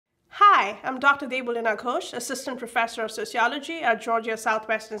Hi, I'm Dr. Debulina Ghosh, Assistant Professor of Sociology at Georgia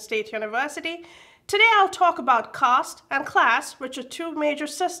Southwestern State University. Today I'll talk about caste and class, which are two major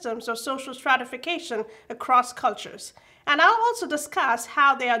systems of social stratification across cultures. And I'll also discuss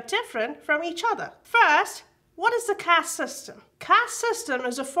how they are different from each other. First, what is the caste system? Caste system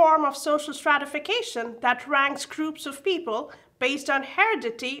is a form of social stratification that ranks groups of people based on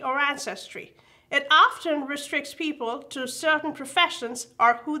heredity or ancestry. It often restricts people to certain professions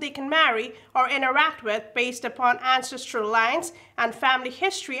or who they can marry or interact with based upon ancestral lines and family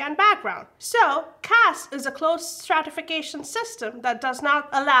history and background. So, caste is a closed stratification system that does not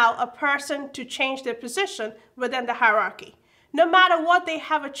allow a person to change their position within the hierarchy, no matter what they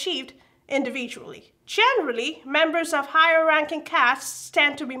have achieved individually. Generally, members of higher-ranking castes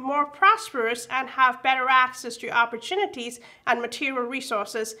tend to be more prosperous and have better access to opportunities and material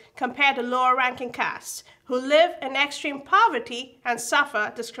resources compared to lower-ranking castes, who live in extreme poverty and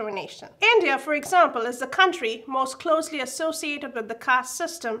suffer discrimination. India, for example, is the country most closely associated with the caste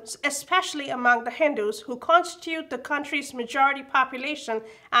system, especially among the Hindus, who constitute the country's majority population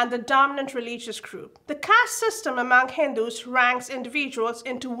and the dominant religious group. The caste system among Hindus ranks individuals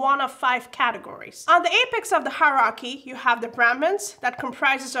into one of 5 categories. On the apex of the hierarchy, you have the Brahmins, that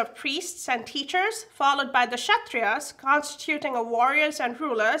comprises of priests and teachers, followed by the Kshatriyas, constituting of warriors and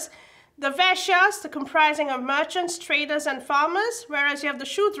rulers, the Vaishyas, comprising of merchants, traders, and farmers, whereas you have the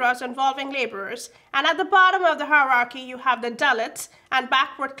Shudras involving laborers. And at the bottom of the hierarchy, you have the Dalits and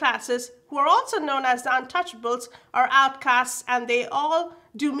backward classes, who are also known as the untouchables or outcasts, and they all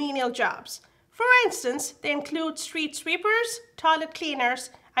do menial jobs. For instance, they include street sweepers, toilet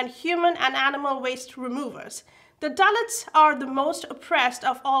cleaners, and human and animal waste removers. The Dalits are the most oppressed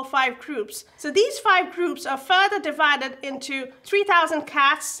of all 5 groups. So these 5 groups are further divided into 3,000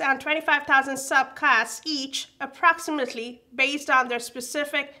 castes and 25,000 subcastes each, approximately based on their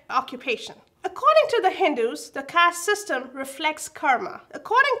specific occupation. According to the Hindus, the caste system reflects karma.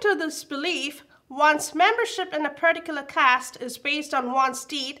 According to this belief, one's membership in a particular caste is based on one's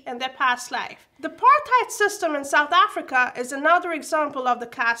deed in their past life. The apartheid system in South Africa is another example of the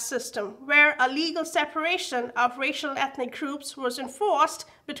caste system, where a legal separation of racial and ethnic groups was enforced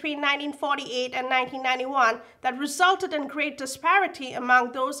between 1948 and 1991 that resulted in great disparity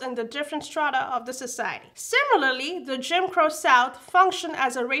among those in the different strata of the society. Similarly, the Jim Crow South functioned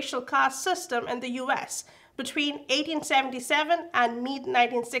as a racial caste system in the US between 1877 and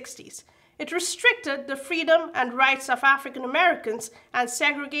mid-1960s. It restricted the freedom and rights of African Americans and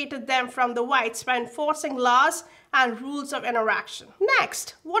segregated them from the whites by enforcing laws and rules of interaction.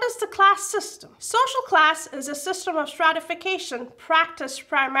 Next, what is the class system? Social class is a system of stratification practiced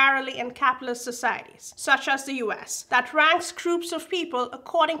primarily in capitalist societies, such as the US, that ranks groups of people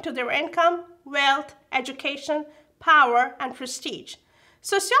according to their income, wealth, education, power, and prestige.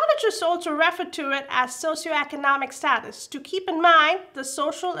 Sociologists also refer to it as socioeconomic status to keep in mind the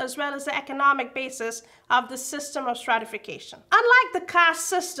social as well as the economic basis of the system of stratification. Unlike the caste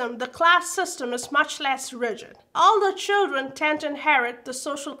system, the class system is much less rigid. Although children tend to inherit the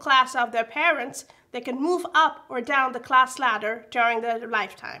social class of their parents, they can move up or down the class ladder during their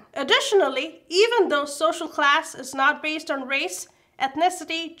lifetime. Additionally, even though social class is not based on race,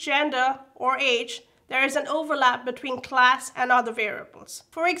 ethnicity, gender, or age, there is an overlap between class and other variables.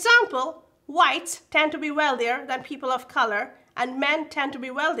 For example, whites tend to be wealthier than people of color, and men tend to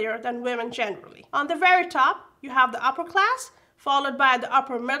be wealthier than women generally. On the very top, you have the upper class, followed by the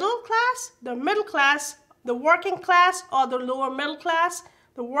upper middle class, the working class or the lower middle class,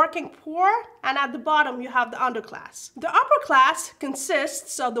 the working poor, and at the bottom you have the underclass. The upper class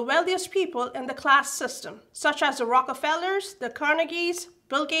consists of the wealthiest people in the class system, such as the Rockefellers, the Carnegies,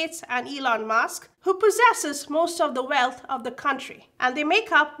 Bill Gates, and Elon Musk, who possesses most of the wealth of the country, and they make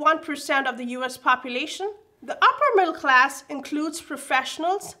up 1% of the US population. The upper middle class includes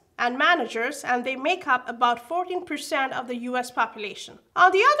professionals and managers, and they make up about 14% of the US population.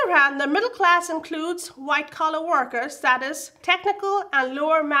 On the other hand, the middle class includes white-collar workers, that is, technical and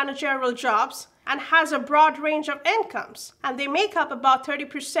lower managerial jobs, and has a broad range of incomes, and they make up about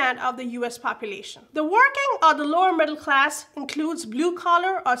 30% of the US population. The working or the lower middle class includes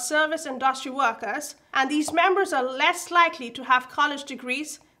blue-collar or service industry workers, and these members are less likely to have college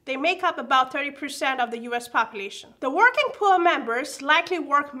degrees. They make up about 30% of the US population. The working poor members likely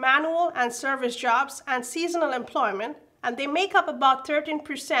work manual and service jobs and seasonal employment, and they make up about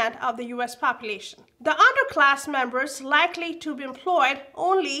 13% of the US population. The underclass members likely to be employed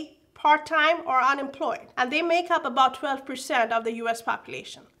only part-time or unemployed, and they make up about 12% of the US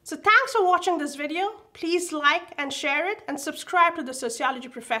population. So thanks for watching this video. Please like and share it and subscribe to the Sociology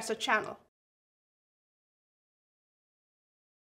Professor channel.